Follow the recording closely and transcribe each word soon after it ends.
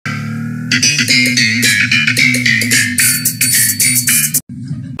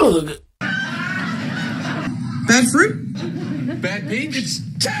Ugh. Bad fruit? Bad peach? It's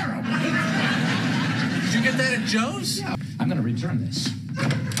terrible. Did you get that at Joe's? Yeah. I'm going to return this.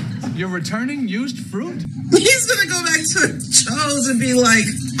 You're returning used fruit? He's gonna go back to Joe's and be like,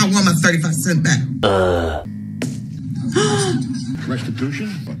 I want my 35-cent back.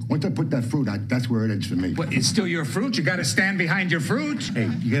 Restitution? Once I put that fruit out, that's where it is for me. Well, it's still your fruit. You got to stand behind your fruit. Hey,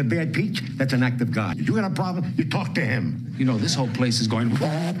 you get a bad peach? That's an act of God. If you got a problem, you talk to him. You know, this whole place is going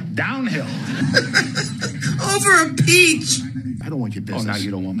downhill. Over a peach. I don't want your business. Oh, now you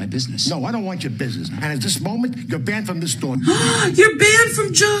don't want my business. No, I don't want your business. And at this moment, you're banned from the store. You're banned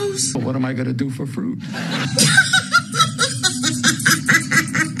from Joe's. What am I going to do for fruit?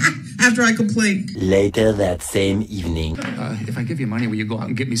 After I complain. Later that same evening. If I give you money, will you go out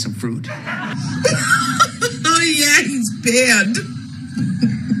and get me some fruit? Oh, yeah, he's banned.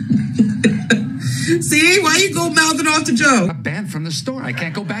 See, why you go mouthing off to Joe? I'm banned from the store. I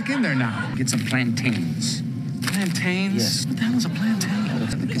can't go back in there now. Get some plantains. Plantains? Yes. What the hell is a plantain?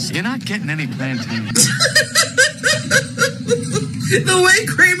 You're not getting any plantains. The way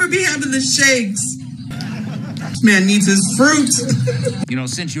Kramer be having the shakes. This man needs his fruit. You know,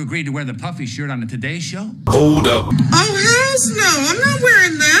 since you agreed to wear the Puffy shirt on the Today Show. Hold up. Oh, hells no. I'm not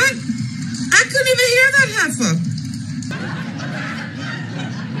wearing that. I couldn't even hear that heifer.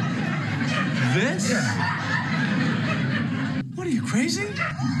 This? Yeah. What are you, crazy? I'm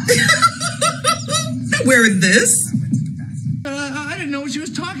not wearing this. I didn't know what she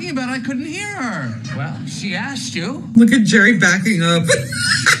was talking about. I couldn't hear her. Well, she asked you. Look at Jerry backing up. Look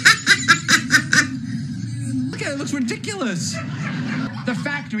at it. It looks ridiculous. The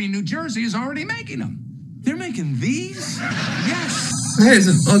factory in New Jersey is already making them. They're making these? Yes. That is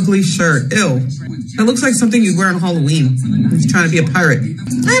an ugly shirt. Ew. That looks like something you wear on Halloween. If you're trying to be a pirate.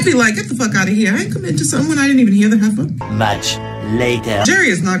 I'd be like, get the fuck out of here. I ain't committed to someone I didn't even hear the heifer. Much later. Jerry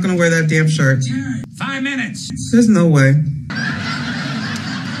is not going to wear that damn shirt. 5 minutes. There's no way.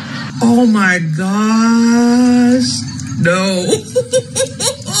 Oh my gosh. No.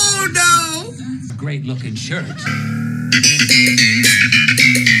 Oh no. Great looking shirt.